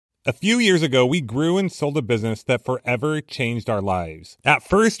A few years ago, we grew and sold a business that forever changed our lives. At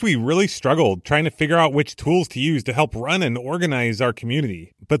first, we really struggled trying to figure out which tools to use to help run and organize our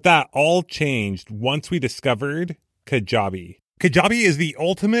community. But that all changed once we discovered Kajabi. Kajabi is the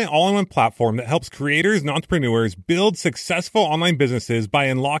ultimate all-in-one platform that helps creators and entrepreneurs build successful online businesses by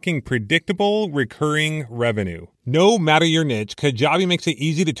unlocking predictable, recurring revenue. No matter your niche, Kajabi makes it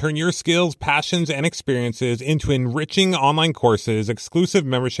easy to turn your skills, passions, and experiences into enriching online courses, exclusive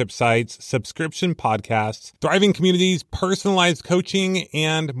membership sites, subscription podcasts, thriving communities, personalized coaching,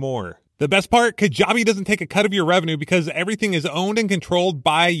 and more. The best part, Kajabi doesn't take a cut of your revenue because everything is owned and controlled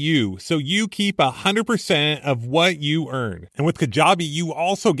by you, so you keep 100% of what you earn. And with Kajabi, you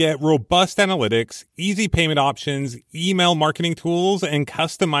also get robust analytics, easy payment options, email marketing tools, and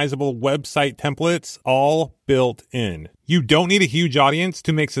customizable website templates, all built in. You don't need a huge audience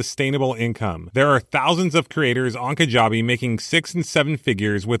to make sustainable income. There are thousands of creators on Kajabi making 6 and 7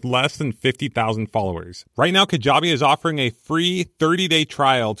 figures with less than 50,000 followers. Right now, Kajabi is offering a free 30-day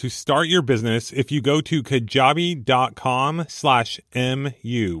trial to start your business if you go to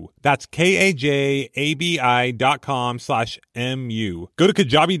kajabi.com/MU. That's KAJABI.com/MU. Go to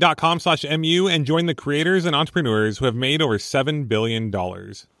kajabi.com/MU and join the creators and entrepreneurs who have made over $7 billion.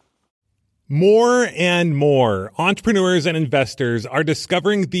 More and more entrepreneurs and investors are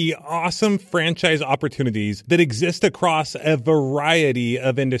discovering the awesome franchise opportunities that exist across a variety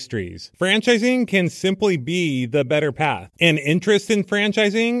of industries. Franchising can simply be the better path, and interest in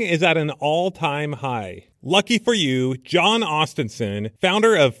franchising is at an all-time high. Lucky for you, John Austenson,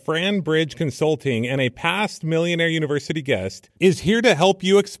 founder of FranBridge Consulting and a past Millionaire University guest, is here to help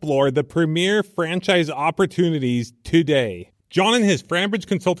you explore the premier franchise opportunities today. John and his FranBridge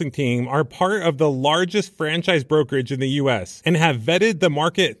Consulting team are part of the largest franchise brokerage in the U.S. and have vetted the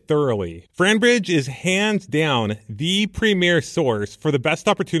market thoroughly. FranBridge is hands down the premier source for the best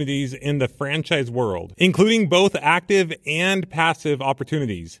opportunities in the franchise world, including both active and passive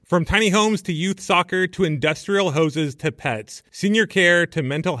opportunities. From tiny homes to youth soccer to industrial hoses to pets, senior care to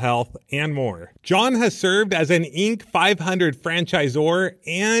mental health, and more. John has served as an Inc. 500 franchisor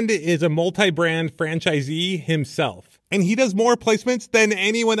and is a multi-brand franchisee himself. And he does more placements than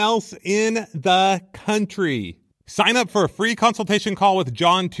anyone else in the country. Sign up for a free consultation call with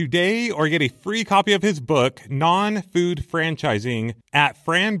John today or get a free copy of his book, Non-Food Franchising, at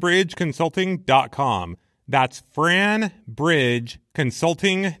franbridgeconsulting.com. That's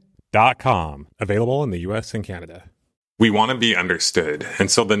franbridgeconsulting.com. Available in the U.S. and Canada. We want to be understood.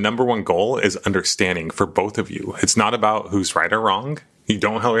 And so the number one goal is understanding for both of you. It's not about who's right or wrong. You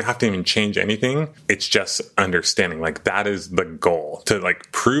don't have to even change anything. It's just understanding. Like, that is the goal, to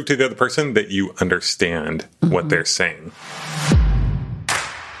like prove to the other person that you understand what they're saying.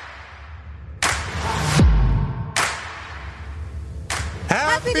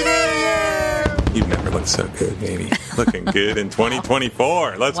 Happy New Year! You've never looked so good, baby. Looking good in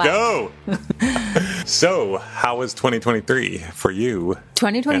 2024. Let's go. So, how was 2023 for you?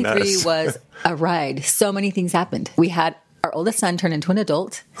 2023 was a ride. So many things happened. We had our oldest son turn into an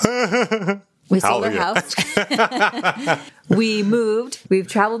adult. We sold our house. We moved. We've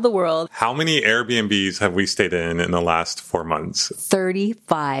traveled the world. How many Airbnbs have we stayed in the last 4 months?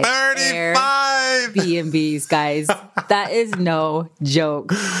 35. 35! Airbnbs, guys. That is no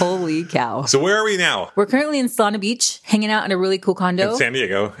joke. Holy cow. So where are we now? We're currently in Solana Beach, hanging out in a really cool condo. In San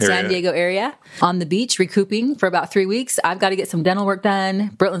Diego area. On the beach, recouping for about 3 weeks. I've got to get some dental work done.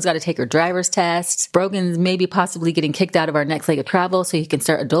 Britlin's got to take her driver's test. Brogan's maybe possibly getting kicked out of our next leg of travel so he can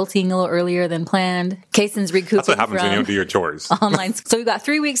start adulting a little earlier than planned. Kaysen's recouping. That's what happens when you don't do your chores. Online. So we've got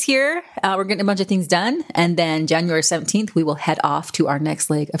 3 weeks here. We're getting a bunch of things done. And then January 17th, we will head off to our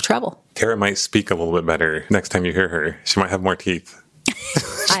next leg of travel. Tara might speak a little bit better next time you hear her. She might have more teeth.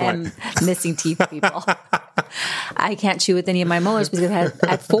 I am missing teeth, people. I can't chew with any of my molars because I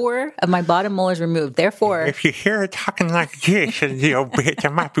had 4 of my bottom molars removed. Therefore, if you hear her talking like this, you bitch,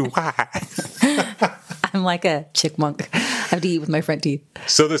 it might be why. I'm like a chickmunk. I have to eat with my front teeth.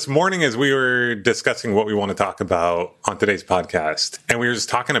 So this morning, as we were discussing what we want to talk about on today's podcast, and we were just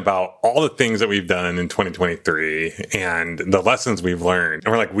talking about all the things that we've done in 2023 and the lessons we've learned.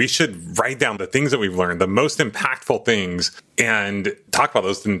 And we're like, we should write down the things that we've learned, the most impactful things, and talk about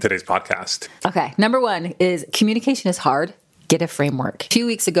those in today's podcast. Okay. Number 1 is communication is hard. Get a framework. A few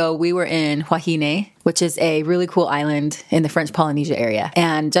weeks ago, we were in Huahine, which is a really cool island in the French Polynesia area.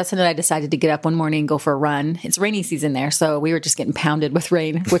 And Justin and I decided to get up one morning and go for a run. It's rainy season there, so we were just getting pounded with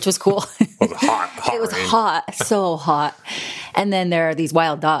rain, which was cool. It was hot. It was hot, so hot. And then there are these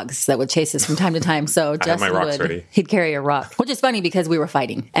wild dogs that would chase us from time to time. So Justin he'd carry a rock, which is funny because we were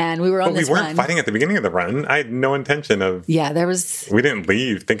fighting and we were on this run. We weren't fighting at the beginning of the run. I had no intention of. Yeah, we didn't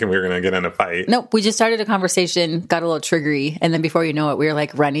leave thinking we were going to get in a fight. Nope. We just started a conversation, got a little triggery. And then before you know it, we were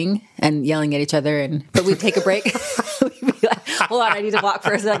like running and yelling at each other. But we'd take a break. We'd be like, hold on, I need to walk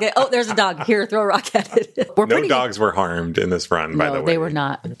for a second. Oh, there's a dog. Here, throw a rock at it. No dogs were harmed in this run, by the way. No, they were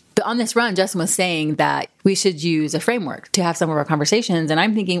not. But on this run, Justin was saying that we should use a framework to have some of our conversations. And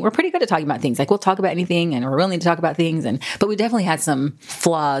I'm thinking we're pretty good at talking about things. Like we'll talk about anything and we're willing to talk about things. But we definitely had some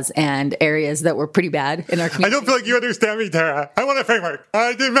flaws and areas that were pretty bad in our community. I don't feel like you understand me, Tara. I want a framework.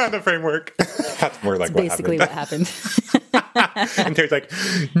 I demand a framework. That's more like basically what happened. And Tara's like,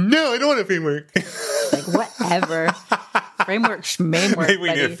 no, I don't want a framework. Like, whatever. Framework, schmamework. Maybe we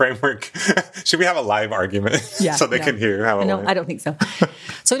need a framework. Should we have a live argument so they can hear how it No, went? I don't think so.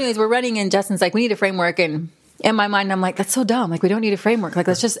 So anyways, we're running and Justin's like, we need a framework. And in my mind, I'm like, that's so dumb. Like, we don't need a framework. Like,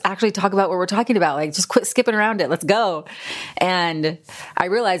 let's just actually talk about what we're talking about. Like, just quit skipping around it. Let's go. And I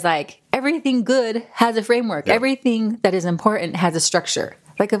realized, like, everything good has a framework. Yeah. Everything that is important has a structure.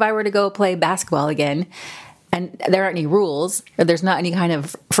 Like, if I were to go play basketball again and there aren't any rules or there's not any kind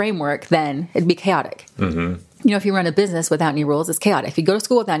of framework, then it'd be chaotic. Mm-hmm. You know, if you run a business without any rules, it's chaotic. If you go to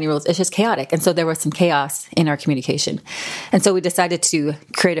school without any rules, it's just chaotic. And so there was some chaos in our communication. And so we decided to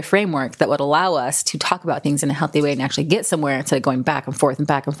create a framework that would allow us to talk about things in a healthy way and actually get somewhere instead of going back and forth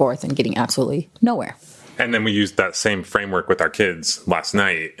and getting absolutely nowhere. And then we used that same framework with our kids last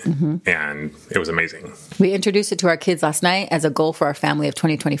night, and it was amazing. We introduced it to our kids last night as a goal for our family of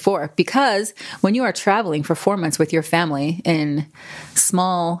 2024, because when you are traveling for 4 months with your family in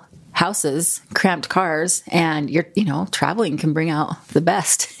small houses, cramped cars, and you're, traveling can bring out the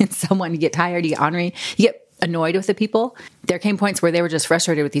best in someone. You get tired, you get ornery, you get annoyed with the people. There came points where they were just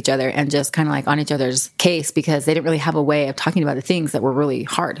frustrated with each other and just kind of like on each other's case because they didn't really have a way of talking about the things that were really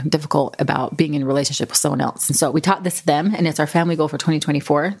hard and difficult about being in a relationship with someone else. And so we taught this to them, and it's our family goal for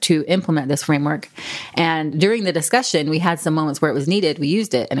 2024 to implement this framework. And during the discussion, we had some moments where it was needed. We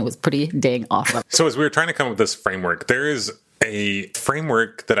used it, and it was pretty dang awesome. So as we were trying to come up with this framework, there is a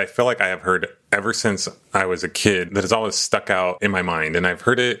framework that I feel like I have heard ever since I was a kid that has always stuck out in my mind. And I've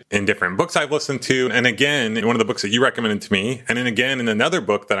heard it in different books I've listened to. And again, in one of the books that you recommended to me. And then again, in another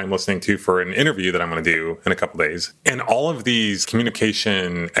book that I'm listening to for an interview that I'm going to do in a couple days. And all of these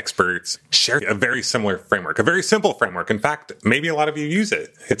communication experts share a very similar framework, a very simple framework. In fact, maybe a lot of you use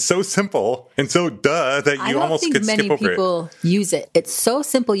it. It's so simple and so that you almost could skip over it. I don't think many people use it. It's so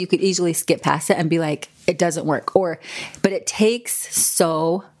simple you could easily skip past it and be like, it doesn't work. But it takes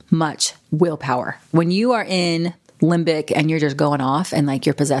so much willpower. When you are in limbic and you're just going off and like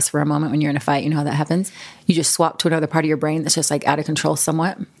you're possessed for a moment when you're in a fight, you know how that happens? You just swap to another part of your brain that's just like out of control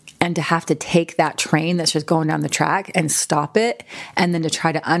somewhat. And to have to take that train that's just going down the track and stop it, and then to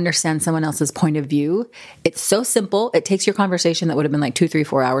try to understand someone else's point of view, it's so simple. It takes your conversation that would have been like 2, 3,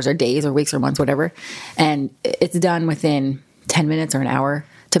 4 hours or days or weeks or months, whatever. And it's done within 10 minutes or an hour,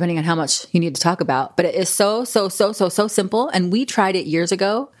 depending on how much you need to talk about. But it is so simple. And we tried it years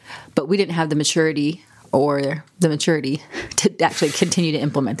ago, but we didn't have the maturity to actually continue to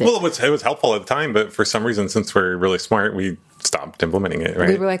implement it. Well, it was helpful at the time, but for some reason, since we're really smart, we stopped implementing it, right?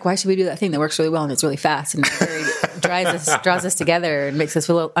 We were like, why should we do that thing that works really well and it's really fast and draws us together and makes us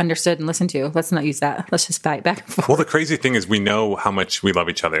feel understood and listened to? Let's not use that. Let's just fight back and forth. Well, the crazy thing is we know how much we love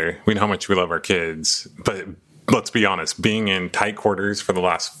each other. We know how much we love our kids, but let's be honest, being in tight quarters for the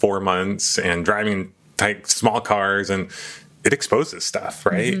last 4 months and driving tight, small cars, and it exposes stuff,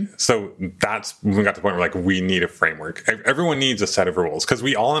 right? Mm-hmm. So that's when we got to the point where like, we need a framework. Everyone needs a set of rules because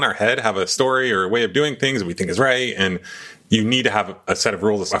we all in our head have a story or a way of doing things that we think is right. And you need to have a set of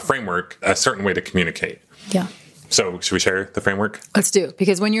rules, a framework, a certain way to communicate. Yeah. So should we share the framework? Let's do.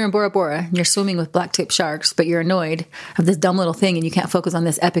 Because when you're in Bora Bora and you're swimming with black-tip sharks, but you're annoyed of this dumb little thing and you can't focus on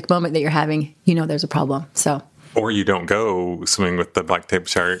this epic moment that you're having, there's a problem. So... Or you don't go swimming with the black-tip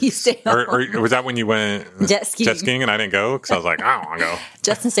sharks. You stay home. Or was that when you went jet skiing and I didn't go? Because I was like, I don't want to go.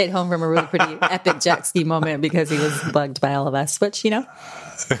 Justin stayed home from a really pretty epic jet ski moment because he was bugged by all of us. Which,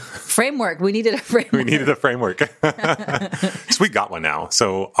 framework. We needed a framework. So we got one now.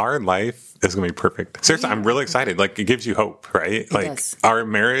 So our life is going to be perfect. Seriously, I'm really excited. Like, it gives you hope, right? Our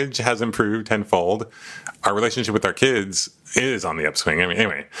marriage has improved tenfold. Our relationship with our kids is on the upswing. I mean,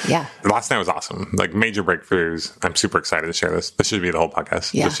 anyway. Yeah. Last night was awesome. Like, major breakthroughs. I'm super excited to share this. This should be the whole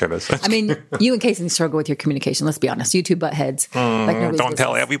podcast. Yeah. Just share this. I mean, you and Casey struggle with your communication. Let's be honest. You two butt heads. Like don't Don't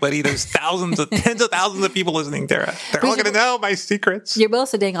tell everybody. There's tens of thousands of people listening, Tara. They're all going to know my secrets. You're both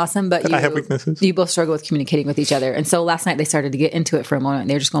so dang awesome, but I have weaknesses. You both struggle with communicating with each other. And so last night they started to get into it for a moment.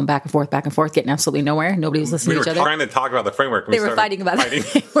 They were just going back and forth, getting absolutely nowhere. Nobody was listening to each other. We were trying to talk about the framework. They were fighting about the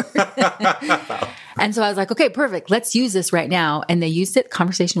framework. And so I was like, okay, perfect. Let's use this right now. And they used it.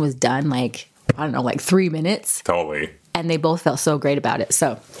 Conversation was done like 3 minutes. Totally. And they both felt so great about it.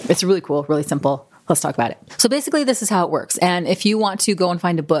 So it's really cool, really simple. Let's talk about it. So basically, this is how it works. And if you want to go and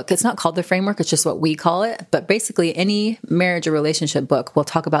find a book, it's not called The Framework. It's just what we call it. But basically, any marriage or relationship book will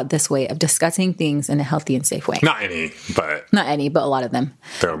talk about this way of discussing things in a healthy and safe way. Not any, but a lot of them.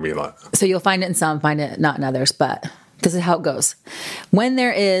 There will be a lot. So you'll find it in some, find it not in others. But this is how it goes. When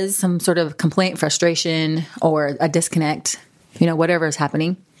there is some sort of complaint, frustration, or a disconnect, whatever is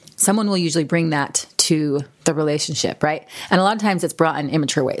happening, someone will usually bring that to the relationship, right? And a lot of times it's brought in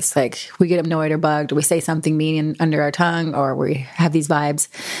immature ways. Like we get annoyed or bugged, or we say something mean under our tongue, or we have these vibes.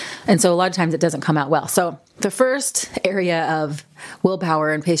 And so a lot of times it doesn't come out well. So the first area of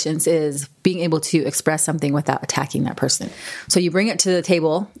willpower and patience is being able to express something without attacking that person. So you bring it to the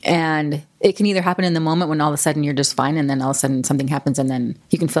table, and it can either happen in the moment when all of a sudden you're just fine, and then all of a sudden something happens, and then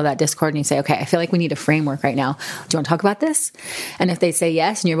you can feel that discord and you say, okay, I feel like we need a framework right now. Do you want to talk about this? And if they say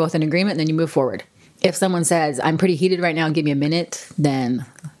yes, and you're both in agreement, then you move forward. If someone says, I'm pretty heated right now, give me a minute, then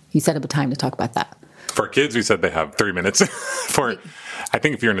you set up a time to talk about that. For kids, we said they have 3 minutes. I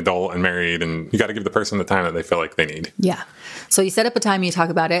think if you're an adult and married, and you got to give the person the time that they feel like they need. Yeah. So you set up a time, you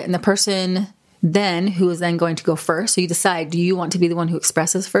talk about it, and the person then who is then going to go first. So you decide, do you want to be the one who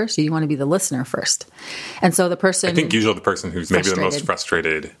expresses first, or do you want to be the listener first? And so the person... I think usually the person who's maybe the most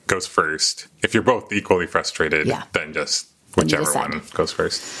frustrated goes first. If you're both equally frustrated, then just... whichever one goes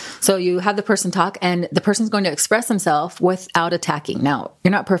first. So you have the person talk, and the person's going to express themselves without attacking. Now,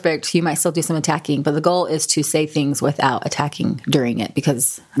 you're not perfect. You might still do some attacking, but the goal is to say things without attacking during it,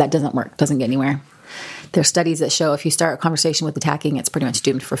 because that doesn't work, doesn't get anywhere. There's studies that show if you start a conversation with attacking, it's pretty much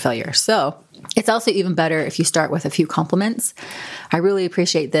doomed for failure. So it's also even better if you start with a few compliments. I really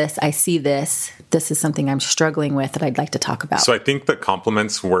appreciate this. I see this. This is something I'm struggling with that I'd like to talk about. So I think the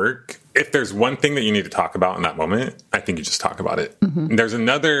compliments work. If there's one thing that you need to talk about in that moment, I think you just talk about it. Mm-hmm. There's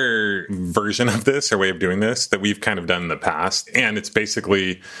another version of this or way of doing this that we've kind of done in the past. And it's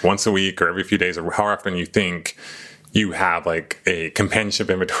basically once a week or every few days or how often you think you have like a companionship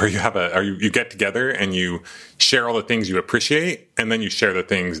inventory. You get together and you share all the things you appreciate, and then you share the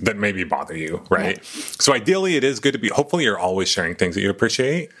things that maybe bother you, right? Yeah. So ideally it is good to be, hopefully you're always sharing things that you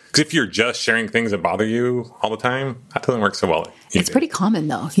appreciate. Because if you're just sharing things that bother you all the time, that doesn't work so well either. It's pretty common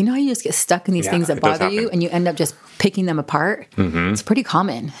though. You know how you just get stuck in these things that bother you and you end up just picking them apart? Mm-hmm. It's pretty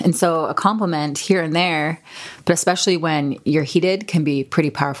common. And so a compliment here and there, but especially when you're heated, can be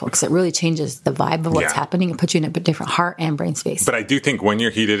pretty powerful because it really changes the vibe of what's happening. It puts you in a different heart and brain space. But I do think when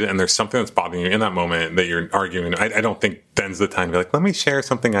you're heated and there's something that's bothering you in that moment that you're arguing, I don't think then's the time to be like, let me share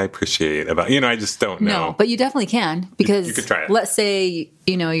something I appreciate about, I just don't know. No, but you definitely can, because you could try it. Let's say,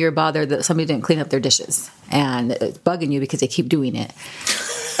 you're bothered that somebody didn't clean up their dishes and it's bugging you because they keep doing it.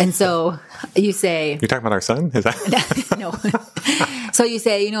 And so you say... You're talking about our son? Is that... No. So you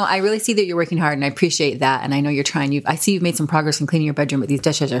say, I really see that you're working hard and I appreciate that. And I know you're trying. I see you've made some progress in cleaning your bedroom, but these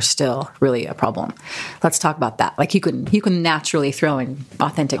dishes are still really a problem. Let's talk about that. Like you can naturally throw in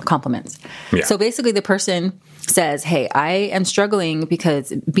authentic compliments. Yeah. So basically the person says, hey, I am struggling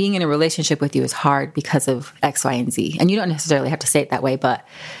because being in a relationship with you is hard because of X, Y, and Z. And you don't necessarily have to say it that way, but...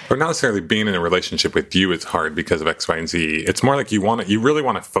 Or not necessarily being in a relationship with you is hard because of X, Y, and Z. It's more like you really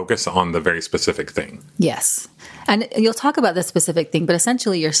want to focus on the very specific thing. Yes. And you'll talk about this specific thing, but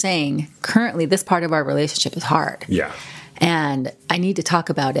essentially you're saying, currently this part of our relationship is hard. Yeah. And I need to talk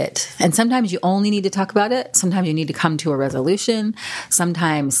about it. And sometimes you only need to talk about it. Sometimes you need to come to a resolution.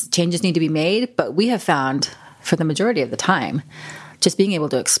 Sometimes changes need to be made. But we have found, for the majority of the time, just being able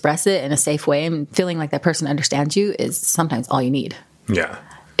to express it in a safe way and feeling like that person understands you is sometimes all you need. Yeah.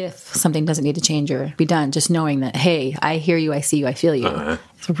 If something doesn't need to change or be done, just knowing that, hey, I hear you, I see you, I feel you.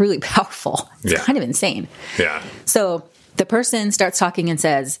 It's really powerful. It's kind of insane. Yeah. So the person starts talking and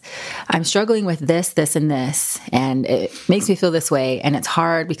says, I'm struggling with this, this, and this, and it makes me feel this way, and it's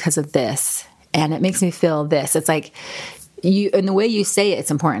hard because of this, and it makes me feel this. It's like, and the way you say it, it's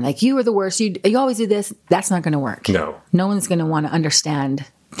important. Like, you are the worst. You always do this. That's not going to work. No. No one's going to want to understand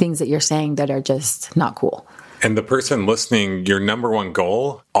things that you're saying that are just not cool. And the person listening, your number one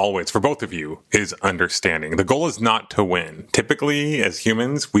goal, always, for both of you, is understanding. The goal is not to win. Typically, as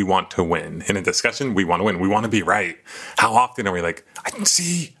humans, we want to win. In a discussion, we want to win. We want to be right. How often are we like, I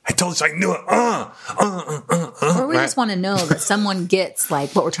told you, I knew it. Or we just want to know that someone gets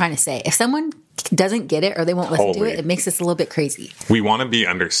like what we're trying to say. If someone doesn't get it or they won't listen to it, it makes us a little bit crazy. We want to be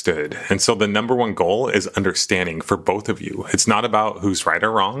understood. And so the number one goal is understanding for both of you. It's not about who's right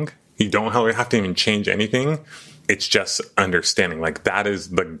or wrong. You don't have to even change anything. It's just understanding. Like, that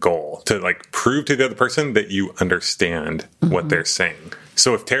is the goal, to like prove to the other person that you understand what they're saying.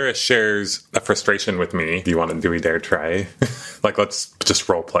 So if Tara shares a frustration with me, do we dare try? Like, let's just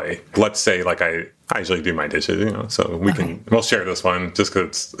role play. Let's say like I usually do my dishes, so we'll share this one just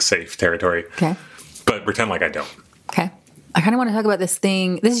because it's safe territory. Okay. But pretend like I don't. Okay. I kind of want to talk about this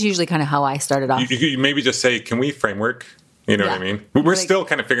thing. This is usually kind of how I started off. You maybe just say, can we framework? You know what I mean? We're still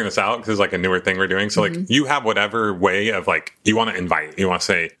kind of figuring this out because it's like a newer thing we're doing. So like you have whatever way of like, you want to invite, you want to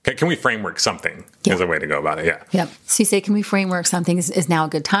say, can we framework something is a way to go about it. Yeah. Yep. So you say, can we framework something? Is now a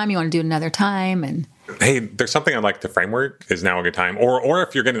good time? You want to do it another time? And hey, there's something I'd like to framework. Is now a good time? Or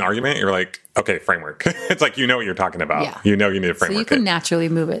if you're getting an argument, you're like, okay, framework. It's like, what you're talking about. Yeah. You need a framework. So you can naturally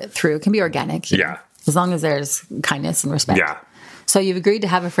move it through. It can be organic. Yeah. As long as there's kindness and respect. Yeah. So you've agreed to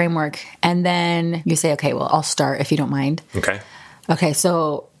have a framework, and then you say, okay, well, I'll start if you don't mind. Okay,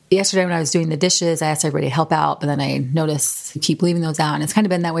 so yesterday when I was doing the dishes, I asked everybody to help out, but then I noticed you keep leaving those out, and it's kind of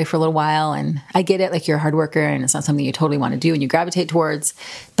been that way for a little while, and I get it, like you're a hard worker, and it's not something you totally want to do and you gravitate towards,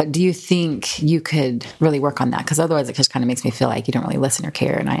 but do you think you could really work on that? Because otherwise it just kind of makes me feel like you don't really listen or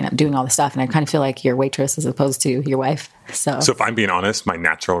care, and I end up doing all the stuff, and I kind of feel like you're a waitress as opposed to your wife. So if I'm being honest, my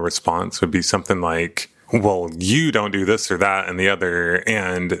natural response would be something like, well, you don't do this or that and the other.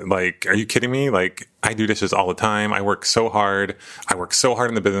 And like, are you kidding me? Like, I do dishes all the time. I work so hard. In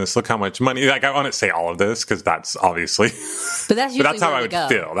the business. Look how much money. Like, I want to say all of this because that's obviously. But that's how I would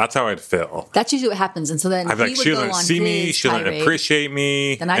feel. That's how I'd feel. That's usually what happens. And so then I'd be like, she doesn't see me. She doesn't appreciate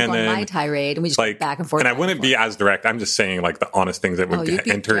me. Then I go on my tirade, and we just go back and forth. And I wouldn't be as direct. I'm just saying like the honest things that would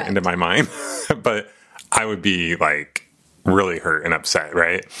enter into my mind. But I would be like really hurt and upset,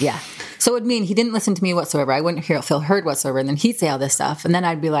 right? Yeah. So it would mean he didn't listen to me whatsoever. I wouldn't feel heard whatsoever. And then he'd say all this stuff. And then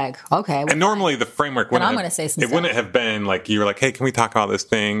I'd be like, okay. And normally the framework wouldn't wouldn't have been like, you were like, hey, can we talk about this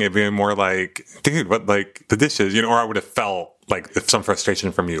thing? It'd be more like, dude, what, like the dishes, or I would have felt like some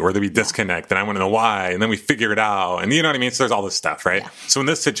frustration from you, or there'd be disconnect and I want to know why. And then we figure it out. And you know what I mean? So there's all this stuff, right? Yeah. So in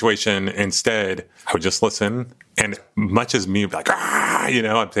this situation, instead, I would just listen. And much as me would be like,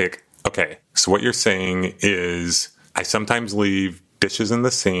 I'd think, okay, so what you're saying is, I sometimes leave dishes in the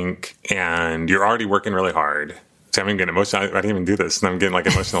sink and you're already working really hard. So I'm getting emotional. I didn't even do this, and I'm getting like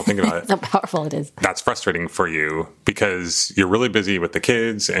emotional thinking about it. How powerful it is. That's frustrating for you because you're really busy with the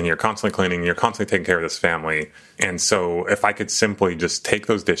kids and you're constantly cleaning, you're constantly taking care of this family. And so if I could simply just take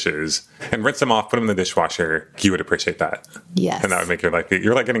those dishes and rinse them off, put them in the dishwasher, you would appreciate that. Yes. And that would make your life,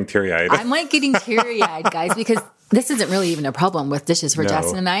 you're like getting teary-eyed. I'm like getting teary-eyed, guys, because this isn't really even a problem with dishes for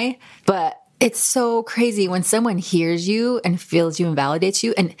Justin and I, but it's so crazy when someone hears you and feels you and validates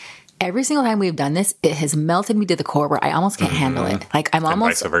you. And every single time we've done this, it has melted me to the core where I almost can't handle it. Like I'm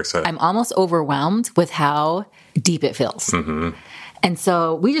almost overwhelmed with how deep it feels. Mm-hmm. And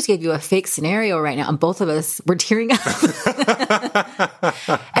so we just gave you a fake scenario right now, and both of us were tearing up.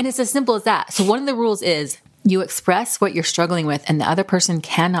 And it's as simple as that. So one of the rules is you express what you're struggling with, and the other person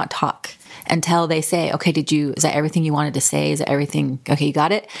cannot talk until they say, okay, is that everything you wanted to say? Is that everything? Okay, you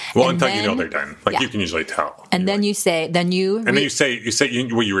got it? Well, until you know they're done. Like you can usually tell. And then you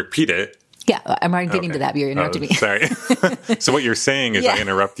repeat it. Yeah, I'm already getting to that, but you're interrupting me. Sorry. So what you're saying is I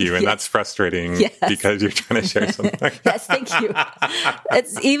interrupt you, and that's frustrating because you're trying to share something. Yes, thank you.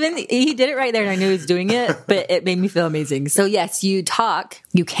 He did it right there, and I knew he was doing it, but it made me feel amazing. So yes, you talk,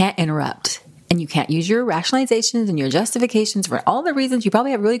 you can't interrupt. And you can't use your rationalizations and your justifications for all the reasons. You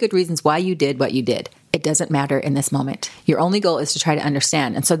probably have really good reasons why you did what you did. It doesn't matter in this moment. Your only goal is to try to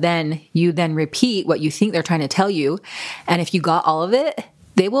understand. And so then you repeat what you think they're trying to tell you. And if you got all of it,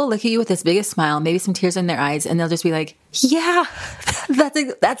 they will look at you with this biggest smile, maybe some tears in their eyes, and they'll just be like, yeah,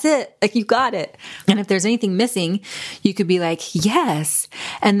 that's it. Like, you got it. And if there's anything missing, you could be like, yes.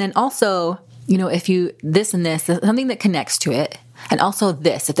 And then also, if you, this and this, something that connects to it. And also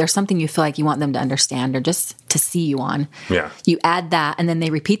this, if there's something you feel like you want them to understand or just to see you on, you add that, and then they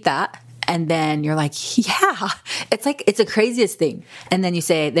repeat that. And then you're like, yeah, it's the craziest thing. And then you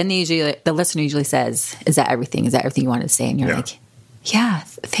say, the listener usually says, is that everything? Is that everything you wanted to say? And you're like, yeah,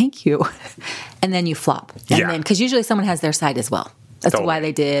 thank you. And then you flop. And then, because usually someone has their side as well. That's why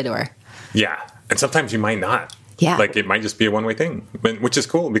they did, or. Yeah. And sometimes you might not. Yeah. Like it might just be a one-way thing, which is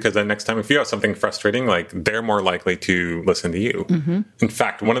cool because then next time if you have something frustrating, like they're more likely to listen to you. In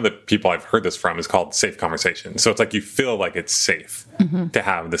fact, one of the people I've heard this from is called safe conversation. So it's like you feel like it's safe to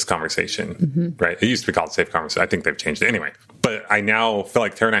have this conversation, right? It used to be called safe conversation. I think they've changed it anyway. But I now feel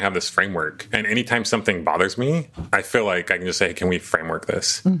like Tara and I have this framework. And anytime something bothers me, I feel like I can just say, hey, can we framework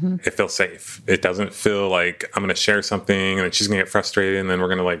this? It feels safe. It doesn't feel like I'm going to share something and then she's going to get frustrated and then we're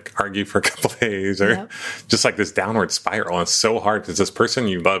going to like argue for a couple of days or just like this downward spiral. And it's so hard because this person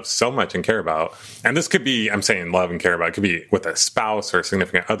you love so much and care about, and this could be, I'm saying love and care about, it could be with a spouse or a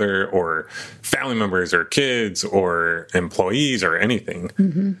significant other or family members or kids or employees or anything.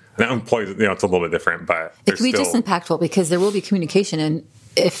 Now employees, it's a little bit different, but it can be just impactful because there will be communication. And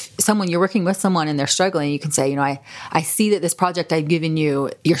if you're working with someone and they're struggling, you can say, I see that this project I've given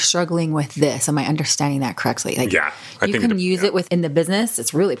you, you're struggling with this. Am I understanding that correctly? Like, I you can use it within the business.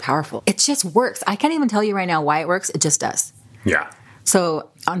 It's really powerful. It just works. I can't even tell you right now why it works. It just does. Yeah. So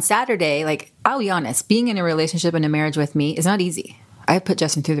on Saturday, like, I'll be honest, being in a relationship and a marriage with me is not easy. I put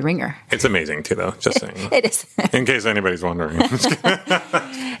Justin through the ringer. It's amazing too, though. Just saying. It is. In case anybody's wondering.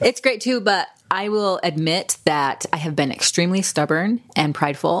 It's great too, but I will admit that I have been extremely stubborn and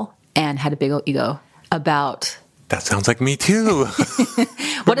prideful and had a big old ego about... That sounds like me too.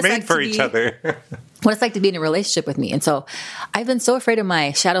 We're made for each other. What it's like to be in a relationship with me. And so I've been so afraid of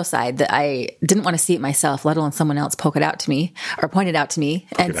my shadow side that I didn't want to see it myself, let alone someone else poke it out to me or point it out to me.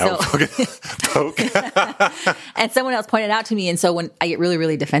 And someone else pointed it out to me. And so when I get really,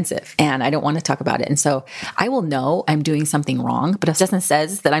 really defensive and I don't want to talk about it. And so I will know I'm doing something wrong, but if Justin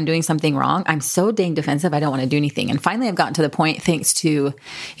says that I'm doing something wrong, I'm so dang defensive. I don't want to do anything. And finally I've gotten to the point, thanks to,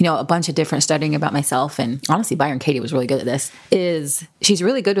 a bunch of different studying about myself. And honestly, Byron Katie was really good at this, is she's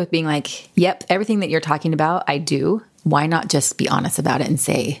really good with being like, yep, everything that you're talking about, I do. Why not just be honest about it and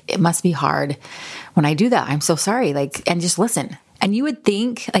say, it must be hard when I do that. I'm so sorry. And just listen. And you would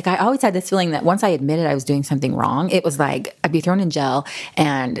think, I always had this feeling that once I admitted I was doing something wrong, it was like I'd be thrown in jail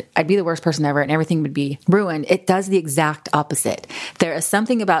and I'd be the worst person ever and everything would be ruined. It does the exact opposite. There is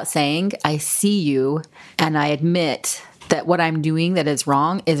something about saying, I see you and I admit that what I'm doing that is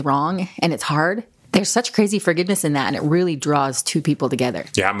wrong and it's hard. There's such crazy forgiveness in that, and it really draws two people together.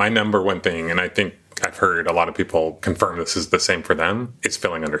 Yeah, my number one thing, and I think I've heard a lot of people confirm this is the same for them, is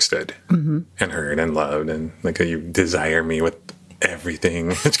feeling understood and heard and loved, and like you desire me with everything.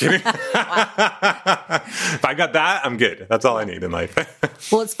 Just kidding. If I got that, I'm good. That's all I need in life.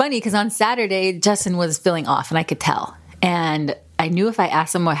 Well, it's funny because on Saturday, Justin was feeling off, and I could tell. And I knew if I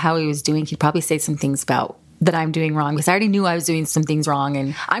asked him how he was doing, he'd probably say some things about that I'm doing wrong, because I already knew I was doing some things wrong.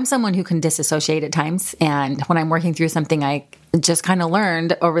 And I'm someone who can disassociate at times. And when I'm working through something, I just kind of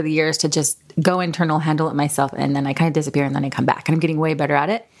learned over the years to just go internal, handle it myself. And then I kind of disappear and then I come back. And I'm getting way better at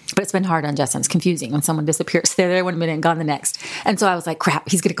it. But it's been hard on Justin. It's confusing when someone disappears. They're there 1 minute and gone the next. And so I was like, crap,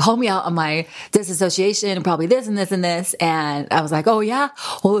 he's going to call me out on my disassociation and probably this and this and this. And I was like, oh yeah,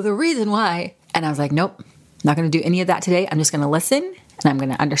 well, the reason why. And I was like, nope, not going to do any of that today. I'm just going to listen. And I'm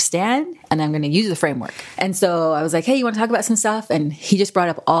going to understand, and I'm going to use the framework. And so I was like, hey, you want to talk about some stuff? And he just brought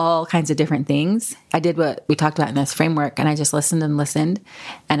up all kinds of different things. I did what we talked about in this framework, and I just listened,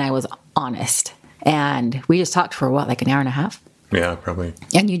 and I was honest. And we just talked for like an hour and a half. Yeah, probably.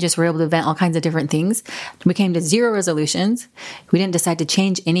 And you just were able to vent all kinds of different things. We came to 0 resolutions. We didn't decide to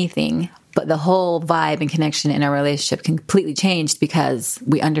change anything, but the whole vibe and connection in our relationship completely changed because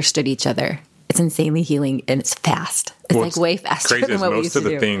we understood each other. It's insanely healing, and it's fast. It's way faster than what we used to do.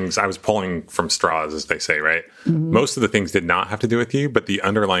 Most of the things, I was pulling from straws, as they say, right? Most of the things did not have to do with you, but the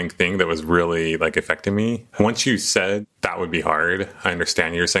underlying thing that was really affecting me, once you said that would be hard, I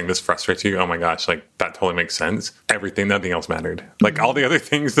understand you're saying this frustrates you. Oh my gosh, that totally makes sense. Nothing else mattered. All the other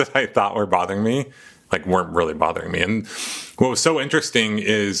things that I thought were bothering me, weren't really bothering me. And what was so interesting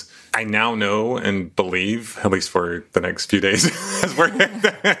is I now know and believe, at least for the next few days, as we're,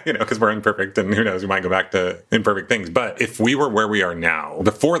 because we're imperfect and who knows, we might go back to imperfect things. But if we were where we are now,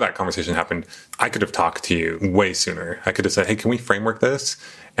 before that conversation happened, I could have talked to you way sooner. I could have said, hey, can we framework this?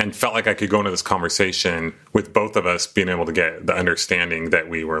 And felt like I could go into this conversation with both of us being able to get the understanding that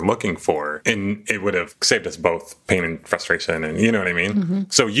we were looking for. And it would have saved us both pain and frustration. And you know what I mean?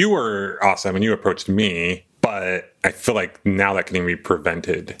 So you were awesome and you approached me, but I feel like now that can even be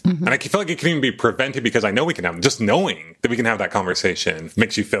prevented. And I feel like it can even be prevented because I know we can have, just knowing that we can have that conversation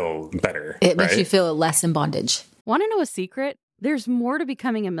makes you feel better. It makes you feel less in bondage. Want to know a secret? There's more to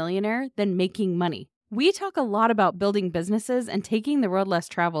becoming a millionaire than making money. We talk a lot about building businesses and taking the road less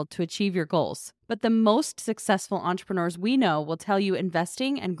traveled to achieve your goals. But the most successful entrepreneurs we know will tell you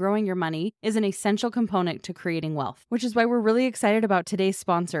investing and growing your money is an essential component to creating wealth, which is why we're really excited about today's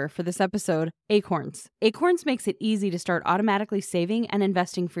sponsor for this episode, Acorns. Acorns makes it easy to start automatically saving and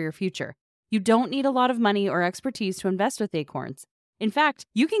investing for your future. You don't need a lot of money or expertise to invest with Acorns. In fact,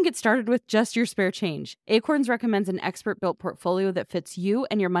 you can get started with just your spare change. Acorns recommends an expert-built portfolio that fits you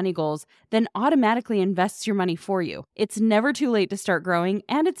and your money goals, then automatically invests your money for you. It's never too late to start growing,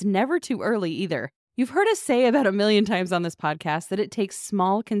 and it's never too early either. You've heard us say about 1,000,000 times on this podcast that it takes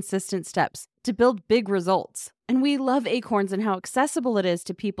small, consistent steps to build big results. And we love Acorns and how accessible it is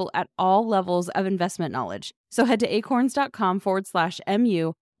to people at all levels of investment knowledge. So head to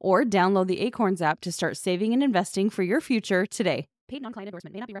acorns.com/MU or download the Acorns app to start saving and investing for your future today. Paid non-client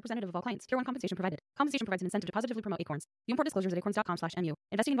endorsement may not be representative of all clients. Tier 1 compensation provided. Compensation provides an incentive to positively promote Acorns. View more disclosures at acorns.com/MU.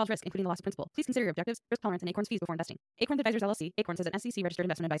 Investing involves risk, including the loss of principal. Please consider your objectives, risk tolerance, and Acorns fees before investing. Acorns Advisors LLC. Acorns is an SEC-registered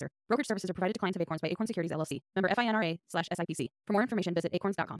investment advisor. Brokerage services are provided to clients of Acorns by Acorns Securities LLC. Member FINRA/SIPC. For more information, visit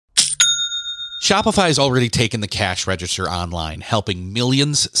acorns.com. Shopify has already taken the cash register online, helping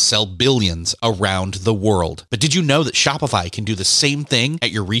millions sell billions around the world. But did you know that Shopify can do the same thing at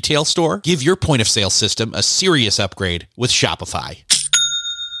your retail store? Give your point-of-sale system a serious upgrade with Shopify.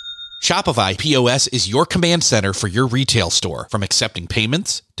 Shopify POS is your command center for your retail store. From accepting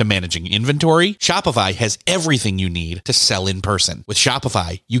payments to managing inventory, Shopify has everything you need to sell in person. With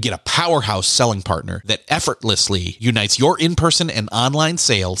Shopify, you get a powerhouse selling partner that effortlessly unites your in-person and online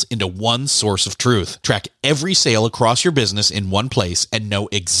sales into one source of truth. Track every sale across your business in one place and know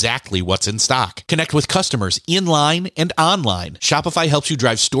exactly what's in stock. Connect with customers in line and online. Shopify helps you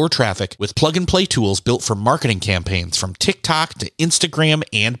drive store traffic with plug-and-play tools built for marketing campaigns from TikTok to Instagram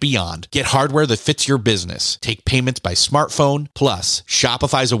and beyond. Get hardware that fits your business. Take payments by smartphone. Plus,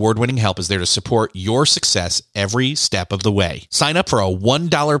 Shopify's award-winning help is there to support your success every step of the way. Sign up for a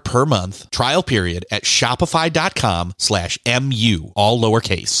 $1 per month trial period at shopify.com/MU, all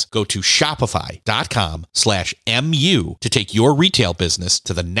lowercase. Go to shopify.com/MU to take your retail business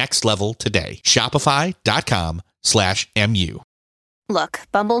to the next level today. Shopify.com/MU. Look,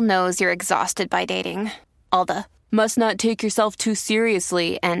 Bumble knows you're exhausted by dating. All the must not take yourself too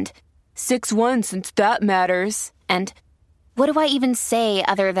seriously and 6'1" since that matters. And what do I even say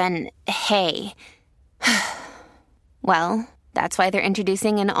other than, hey? Well, that's why they're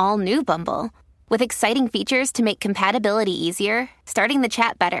introducing an all-new Bumble with exciting features to make compatibility easier, starting the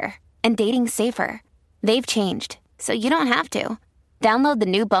chat better, and dating safer. They've changed, so you don't have to. Download the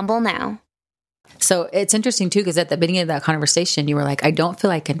new Bumble now. So it's interesting too, because at the beginning of that conversation, you were like, I don't feel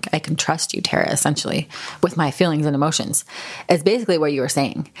like I can trust you, Tara, essentially, with my feelings and emotions. It's basically what you were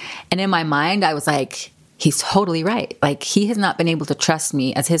saying. And in my mind, I was like, he's totally right. Like, he has not been able to trust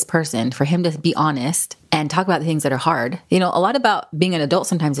me as his person, for him to be honest and talk about the things that are hard. You know, a lot about being an adult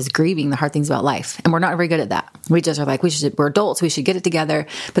sometimes is grieving the hard things about life. And we're not very good at that. We just are like, we're adults, we should get it together.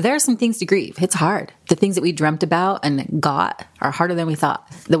 But there are some things to grieve. It's hard. The things that we dreamt about and got are harder than we thought.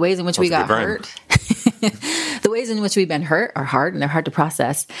 The ways in which we got hurt. The ways in which we've been hurt are hard, and they're hard to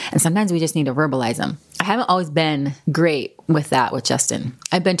process. And sometimes we just need to verbalize them. I haven't always been great with that with Justin.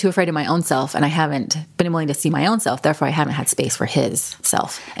 I've been too afraid of my own self, and I haven't been willing to see my own self. Therefore, I haven't had space for his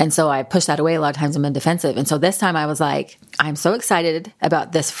self. And so I pushed that away a lot of times and been defensive. And so this time I was like, I'm so excited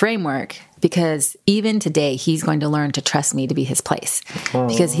about this framework, because even today, he's going to learn to trust me to be his place,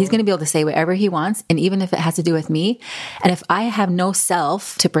 because he's going to be able to say whatever he wants. And even if it has to do with me, and if I have no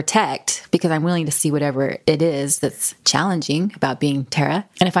self to protect, because I'm willing to see whatever it is that's challenging about being Tara.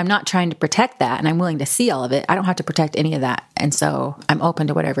 And if I'm not trying to protect that and I'm willing to see all of it, I don't have to protect any of that. And so I'm open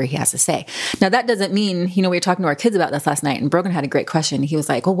to whatever he has to say. Now, that doesn't mean, we were talking to our kids about this last night, and Brogan had a great question. He was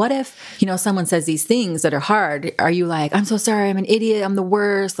like, well, what if, someone says these things that are hard? Are you like, I'm so sorry, I'm an idiot, I'm the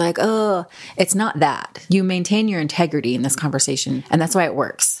worst, like, oh. It's not that. You maintain your integrity in this conversation, and that's why it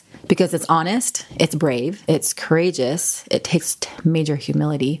works. Because it's honest, it's brave, it's courageous, it takes major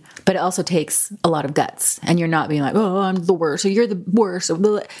humility, but it also takes a lot of guts. And you're not being like, oh, I'm the worst, or you're the worst.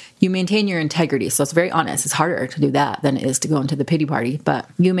 You maintain your integrity. So it's very honest. It's harder to do that than it is to go into the pity party, but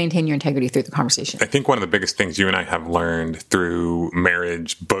you maintain your integrity through the conversation. I think one of the biggest things you and I have learned through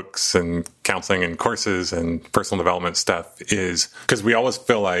marriage books and counseling and courses and personal development stuff is, because we always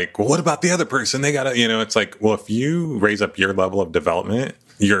feel like, well, what about the other person? They got to, it's like, well, if you raise up your level of development,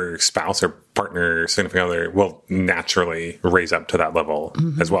 your spouse or partner, significant other will naturally raise up to that level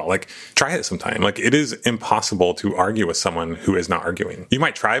as well. Like, try it sometime. Like, it is impossible to argue with someone who is not arguing. You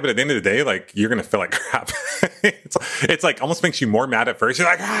might try, but at the end of the day, like, you're going to feel like crap. it's like almost makes you more mad at first. You're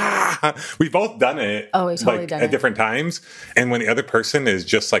like, we've both done it. Oh, we've totally like, done at it. different times. And when the other person is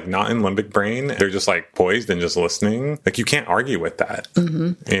just like not in limbic brain, they're just like poised and just listening. Like, you can't argue with that,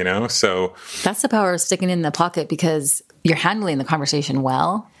 you know? So That's the power of sticking it in the pocket, because you're handling the conversation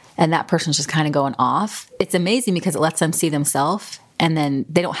well, and that person's just kind of going off. It's amazing because it lets them see themselves, and then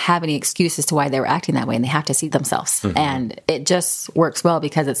they don't have any excuse as to why they were acting that way, and they have to see themselves. And it just works well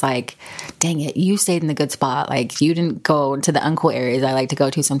because it's like, dang it, you stayed in the good spot. Like, you didn't go to the uncool areas I like to go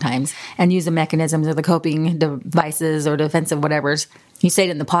to sometimes and use the mechanisms or the coping devices or defensive whatevers. You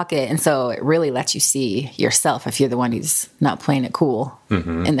stayed in the pocket, and so it really lets you see yourself if you're the one who's not playing it cool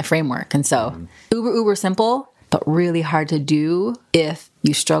in the framework. And so uber simple, but really hard to do if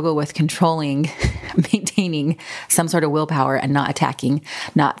you struggle with controlling, maintaining some sort of willpower and not attacking,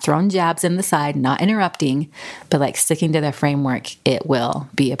 not throwing jabs in the side, not interrupting, but like sticking to the framework. It will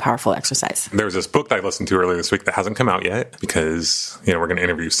be a powerful exercise. there was this book that I listened to earlier this week that hasn't come out yet because, you know, we're going to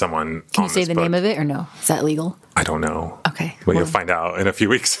interview someone. Can you say the name of it or no? Is that legal? I don't know. Okay. Well, you'll find out in a few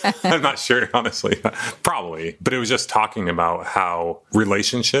weeks. I'm not sure, honestly. Probably. But it was just talking about how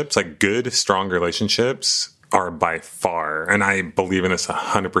relationships, like good, strong relationships, are by far, and I believe in this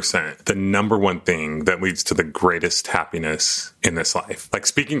 100%, the number one thing that leads to the greatest happiness in this life. Like,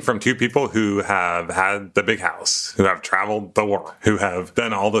 speaking from two people who have had the big house, who have traveled the world, who have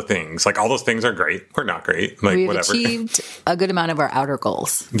done all the things. Like, all those things are great or not great. Like, We've whatever. achieved a good amount of our outer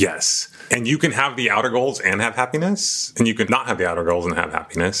goals. Yes. And you can have the outer goals and have happiness, and you can not have the outer goals and have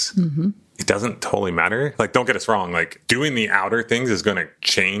happiness. It doesn't totally matter. Like, don't get us wrong. Like, doing the outer things is going to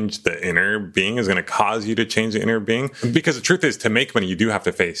change the inner being, is going to cause you to change the inner being. Because the truth is, to make money, you do have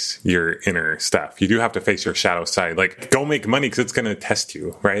to face your inner stuff. You do have to face your shadow side. Like, go make money because it's going to test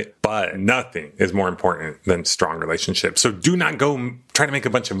you, right? But nothing is more important than strong relationships. So do not go try to make a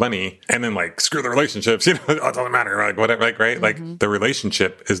bunch of money and then like screw the relationships. You know, it doesn't matter. Like, whatever, like, right? Like, the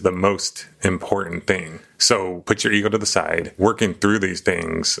relationship is the most important thing. So put your ego to the side. Working through these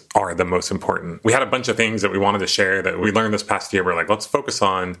things are the most important. We had a bunch of things that we wanted to share that we learned this past year. We're like, let's focus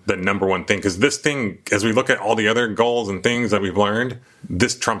on the number one thing. Because this thing, as we look at all the other goals and things that we've learned,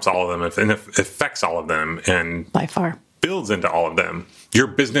 this trumps all of them and it affects all of them and By far. builds into all of them. Your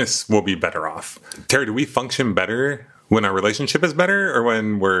business will be better off. Terry, do we function better when our relationship is better or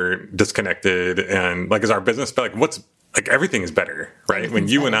when we're disconnected? And like, is our business like like everything is better, right? When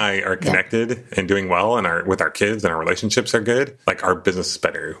you and I are connected and doing well and with our kids and our relationships are good, like our business is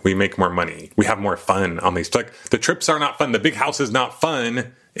better. We make more money. We have more fun on these. Like, the trips are not fun. The big house is not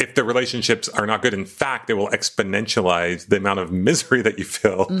fun if the relationships are not good. In fact, it will exponentialize the amount of misery that you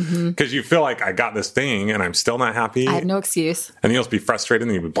feel because you feel like, I got this thing and I'm still not happy. I have no excuse. And you'll just be frustrated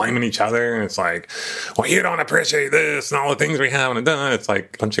and you'll be blaming each other. And it's like, well, you don't appreciate this and all the things we haven't done. It's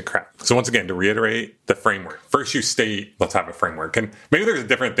like a bunch of crap. So once again, to reiterate the framework, first you state, let's have a framework. And maybe there's a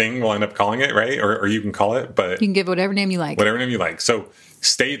different thing we'll end up calling it, right? Or you can call it, but You can give whatever name you like. whatever name you like. So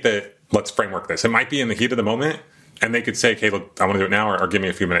state that, let's framework this. It might be in the heat of the moment. And they could say, okay, look, I want to do it now, or give me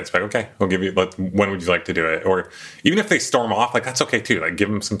a few minutes. Like, okay, we'll give you, when would you like to do it? Or even if they storm off, like, that's okay too. Like, give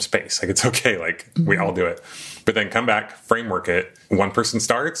them some space. Like, it's okay. Like, we all do it. But then come back, framework it. One person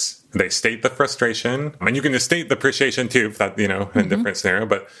starts, they state the frustration. And you can just state the appreciation too, if that, in a different scenario.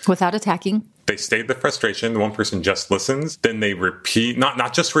 But Without attacking. they state the frustration. The one person just listens. Then they repeat,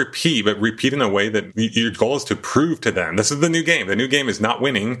 not just repeat, but repeat in a way that your goal is to prove to them. This is the new game. The new game is not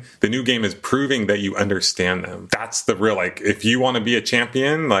winning. The new game is proving that you understand them. That's the real, like, if you want to be a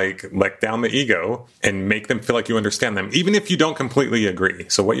champion, like, let down the ego and make them feel like you understand them, even if you don't completely agree.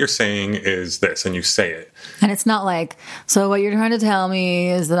 So what you're saying is this, and you say it. And it's not like, so what you're trying to tell me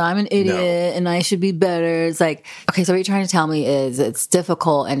is that I'm an idiot and I should be better. It's like, okay, so what you're trying to tell me is it's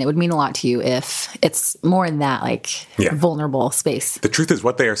difficult and it would mean a lot to you if it's more in that vulnerable space. The truth is,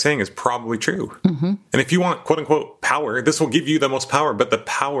 what they are saying is probably true. And if you want, quote unquote, power, this will give you the most power, but the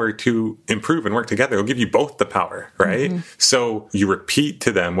power to improve and work together will give you both the power, right? So you repeat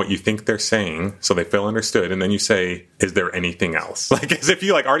to them what you think they're saying so they feel understood. And then you say, is there anything else? Like, as if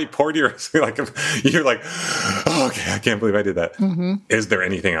you already poured your, you're like, oh, okay, I can't believe I did that. Is there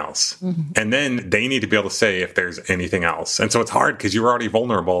anything else? And then they need to be able to say if there's anything else. And so it's hard because you're already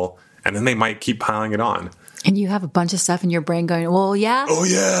vulnerable. And then they might keep piling it on. And you have a bunch of stuff in your brain going, well, yeah. Oh,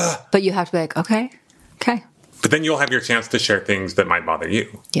 yeah. But you have to be like, okay. But then you'll have your chance to share things that might bother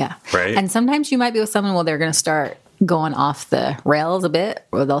you. Yeah. Right. And sometimes you might be with someone, they're going to start going off the rails a bit,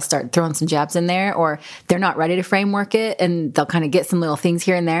 or they'll start throwing some jabs in there, or they're not ready to framework it and they'll kind of get some little things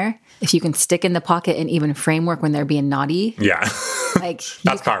here and there. If you can stick in the pocket and even framework when they're being naughty. Yeah. Like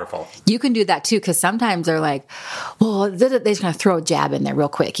That's powerful. You can do that too, because sometimes they're like, well, they're just going to throw a jab in there real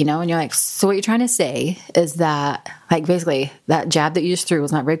quick, you know? And you're like, so what you're trying to say is that, like, basically that jab that you just threw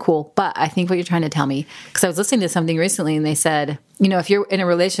was not very cool. But I think what you're trying to tell me, because I was listening to something recently and they said, you know, if you're in a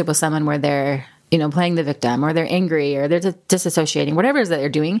relationship with someone where they're, you know, playing the victim, or they're angry, or they're disassociating, whatever it is that they're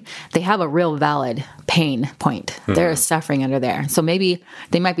doing, they have a real valid pain point. They're suffering under there. So maybe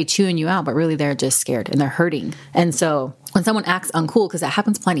they might be chewing you out, but really they're just scared and they're hurting. And so when someone acts uncool, because that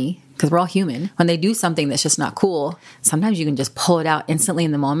happens plenty, because we're all human, when they do something that's just not cool, sometimes you can just pull it out instantly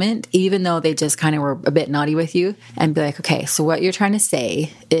in the moment, even though they just kind of were a bit naughty with you, and be like, okay, so what you're trying to say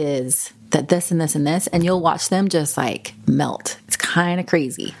is that this and this and this, and you'll watch them just like melt. It's kind of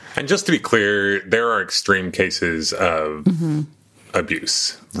crazy. And just to be clear, there are extreme cases of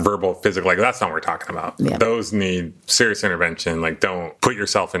abuse, verbal, physical, like that's not what we're talking about. Yeah. Those need serious intervention. Like, don't put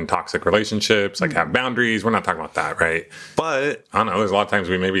yourself in toxic relationships, like have boundaries. We're not talking about that, right? But I don't know, there's a lot of times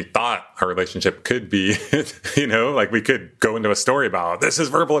we maybe thought our relationship could be, you know, like we could go into a story about this is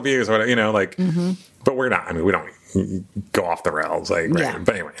verbal abuse or whatever, you know, like, but we're not. I mean, we don't go off the rails, like, right? Yeah.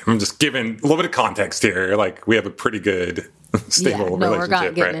 But anyway, I'm just giving a little bit of context here. Like, we have a pretty good stable relationship, we're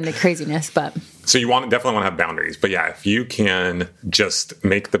not getting into craziness, but so you definitely want to have boundaries. But yeah, if you can just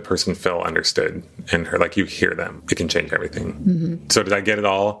make the person feel understood and heard, like you hear them, it can change everything. So did I get it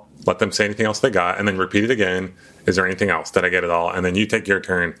all? Let them say anything else they got, and then repeat it again. Is there anything else? Did I get it all? And then you take your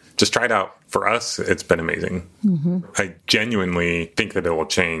turn. Just try it out. For us, it's been amazing. I genuinely think that it will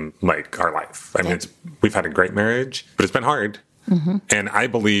change like our life. I mean, we've had a great marriage, but it's been hard. And I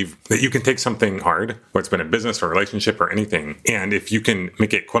believe that you can take something hard, whether it's been a business or a relationship or anything, and if you can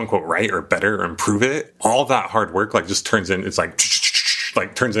make it quote unquote right or better or improve it, all that hard work like just turns in, it's like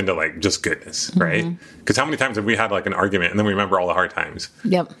turns into like just goodness, right? Because how many times have we had like an argument and then we remember all the hard times?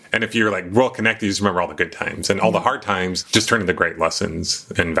 Yep. And if you're like well connected, you just remember all the good times, and all the hard times just turn into great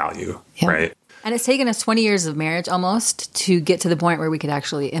lessons and value, right? And it's taken us 20 years of marriage almost to get to the point where we could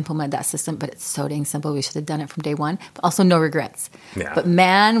actually implement that system. But it's so dang simple. We should have done it from day one. But also no regrets. Yeah. But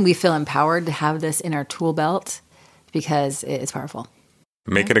man, we feel empowered to have this in our tool belt because it's powerful.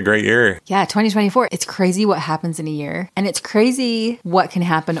 Make it a great year. Yeah, 2024. It's crazy what happens in a year. And it's crazy what can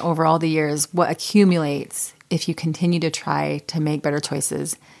happen over all the years, what accumulates if you continue to try to make better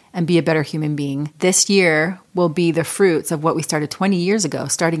choices and be a better human being. This year will be the fruits of what we started 20 years ago,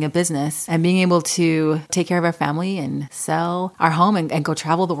 starting a business and being able to take care of our family and sell our home and go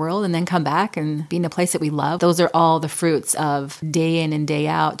travel the world and then come back and be in a place that we love. Those are all the fruits of day in and day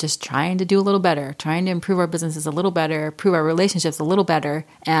out, just trying to do a little better, trying to improve our businesses a little better, improve our relationships a little better.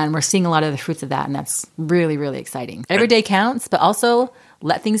 And we're seeing a lot of the fruits of that. And that's really, really exciting. Every day counts, but also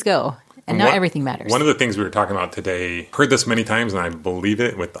let things go. And not everything matters. One of the things we were talking about today, heard this many times, and I believe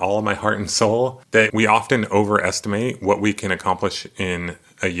it with all of my heart and soul, that we often overestimate what we can accomplish in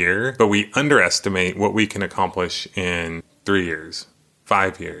a year, but we underestimate what we can accomplish in 3 years,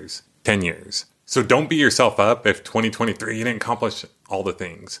 5 years, 10 years. So don't beat yourself up if 2023 you didn't accomplish all the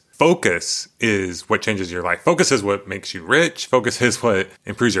things. Focus is what changes your life. Focus is what makes you rich. Focus is what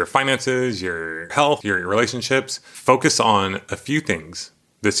improves your finances, your health, your relationships. Focus on a few things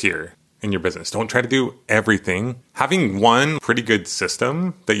this year in your business. Don't try to do everything. Having one pretty good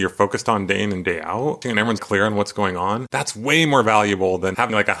system that you're focused on day in and day out, and everyone's clear on what's going on, that's way more valuable than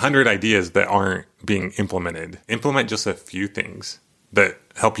having like 100 ideas that aren't being implemented. Implement just a few things that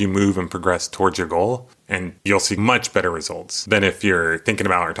help you move and progress towards your goal, and you'll see much better results than if you're thinking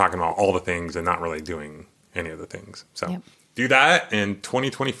about or talking about all the things and not really doing any of the things. So do that in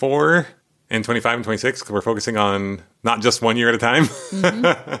 2024 and 25 and 26, because we're focusing on not just 1 year at a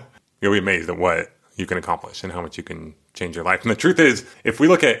time. You'll be amazed at what you can accomplish and how much you can change your life. And the truth is, if we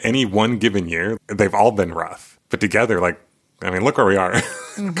look at any one given year, they've all been rough. But together, like, I mean, look where we are.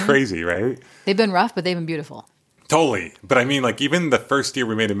 Crazy, right? They've been rough, but they've been beautiful. Totally. But I mean, like, even the first year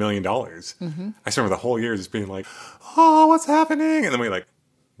we made $1 million, I just remember the whole year just being like, oh, what's happening? And then we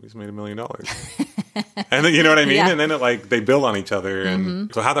just made $1 million. And then, you know what I mean? And then it like, they build on each other.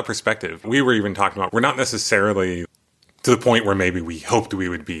 And so have that perspective. We were even talking about, we're not necessarily to the point where maybe we hoped we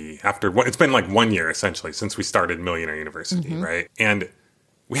would be after it's been like 1 year essentially since we started Millionaire University, right? And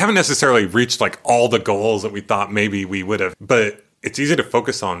we haven't necessarily reached like all the goals that we thought maybe we would have, but it's easy to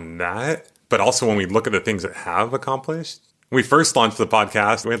focus on that. But also when we look at the things that have accomplished, when we first launched the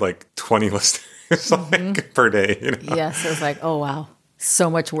podcast, we had like 20 listeners like per day. You know? Yes, it was like, oh wow, so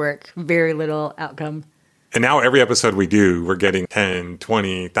much work, very little outcome. And now every episode we do, we're getting 10,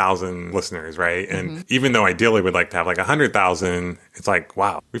 20,000 listeners, right? And even though ideally we'd like to have like 100,000, it's like,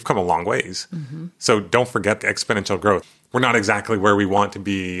 wow, we've come a long ways. So don't forget the exponential growth. We're not exactly where we want to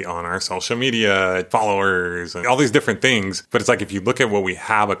be on our social media, followers, and all these different things. But it's like if you look at what we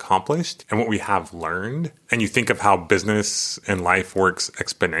have accomplished and what we have learned, and you think of how business and life works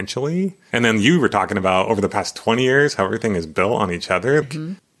exponentially, and then you were talking about over the past 20 years, how everything is built on each other.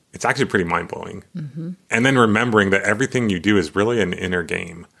 It's actually pretty mind-blowing. And then remembering that everything you do is really an inner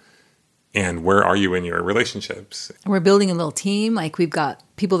game. And where are you in your relationships? We're building a little team. Like we've got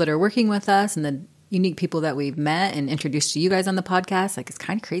people that are working with us and the unique people that we've met and introduced to you guys on the podcast. Like it's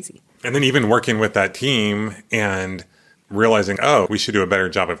kind of crazy. And then even working with that team and realizing, oh, we should do a better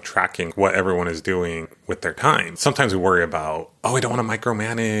job of tracking what everyone is doing with their time. Sometimes we worry about, oh, I don't want to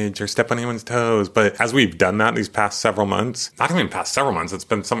micromanage or step on anyone's toes. But as we've done that these past several months, not even past several months, it's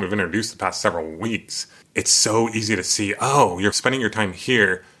been something we've introduced the past several weeks. It's so easy to see, oh, you're spending your time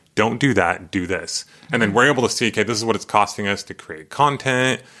here. Don't do that, do this. And then we're able to see, okay, this is what it's costing us to create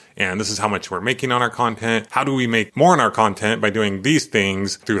content. And this is how much we're making on our content. How do we make more on our content by doing these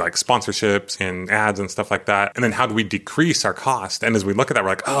things through like sponsorships and ads and stuff like that? And then how do we decrease our cost? And as we look at that, we're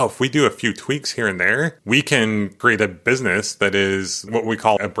like, oh, if we do a few tweaks here and there, we can create a business that is what we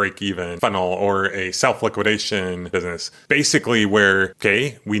call a break-even funnel or a self-liquidation business. Basically where,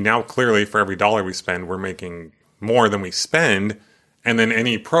 okay, we now clearly for every dollar we spend, we're making more than we spend. And then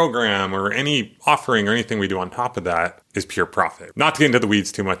any program or any offering or anything we do on top of that is pure profit. Not to get into the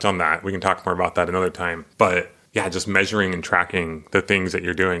weeds too much on that. We can talk more about that another time. But yeah, just measuring and tracking the things that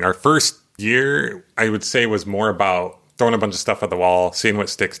you're doing. Our first year, I would say, was more about throwing a bunch of stuff at the wall, seeing what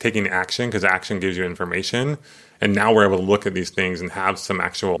sticks, taking action, because action gives you information. And now we're able to look at these things and have some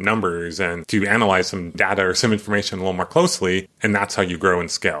actual numbers and to analyze some data or some information a little more closely. And that's how you grow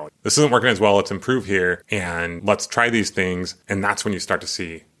and scale. This isn't working as well. Let's improve here and let's try these things. And that's when you start to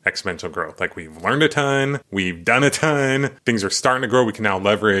see exponential growth. Like we've learned a ton, we've done a ton, things are starting to grow. We can now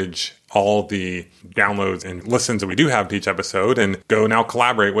leverage all the downloads and listens that we do have to each episode and go now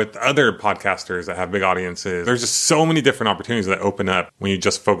collaborate with other podcasters that have big audiences. There's just so many different opportunities that open up when you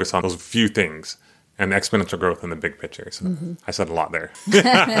just focus on those few things. And exponential growth in the big picture. So I said a lot there.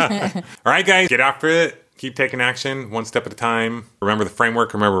 All right, guys, get after it. Keep taking action one step at a time. Remember the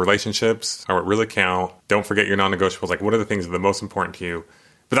framework. Remember relationships are what really count. Don't forget your non-negotiables. Like what are the things that are the most important to you?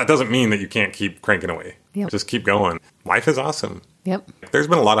 But that doesn't mean that you can't keep cranking away. Just keep going. Life is awesome. There's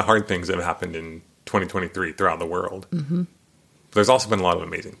been a lot of hard things that have happened in 2023 throughout the world. But there's also been a lot of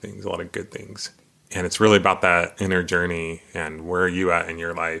amazing things, a lot of good things. And it's really about that inner journey and where are you at in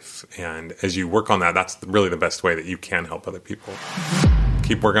your life. And as you work on that, that's really the best way that you can help other people.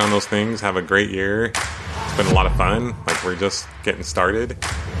 Keep working on those things. Have a great year. It's been a lot of fun. Like we're just getting started.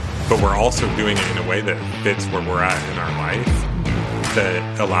 But we're also doing it in a way that fits where we're at in our life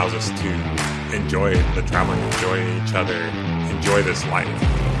that allows us to enjoy the traveling, enjoy each other, enjoy this life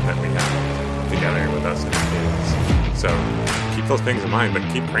that we have together with us and our kids. So keep those things in mind, but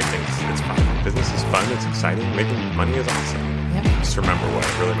keep cranking. It's fun. Business is fun. It's exciting. Making money is awesome. Just remember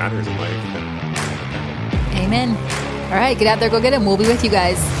what really matters in life. Amen. All right, get out there, go get them. We'll be with you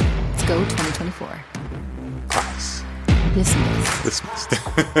guys. Let's go 2024. Class. Dismissed.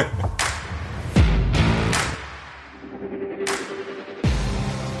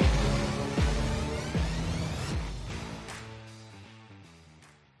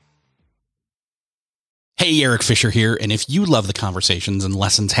 Hey, Eric Fisher here, and if you love the conversations and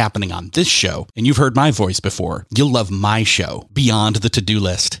lessons happening on this show, and you've heard my voice before, you'll love my show, Beyond the To-Do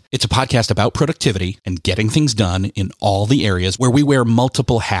List. It's a podcast about productivity and getting things done in all the areas where we wear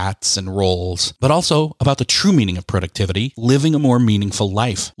multiple hats and roles, but also about the true meaning of productivity, living a more meaningful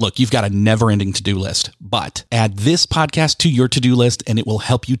life. Look, you've got a never-ending to-do list, but add this podcast to your to-do list and it will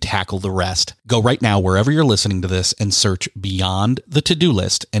help you tackle the rest. Go right now wherever you're listening to this and search Beyond the To-Do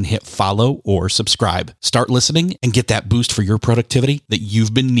List and hit follow or subscribe. Start listening and get that boost for your productivity that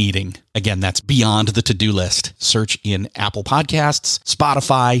you've been needing. Again, that's Beyond the To-Do List. Search in Apple Podcasts,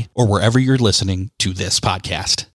 Spotify, or wherever you're listening to this podcast.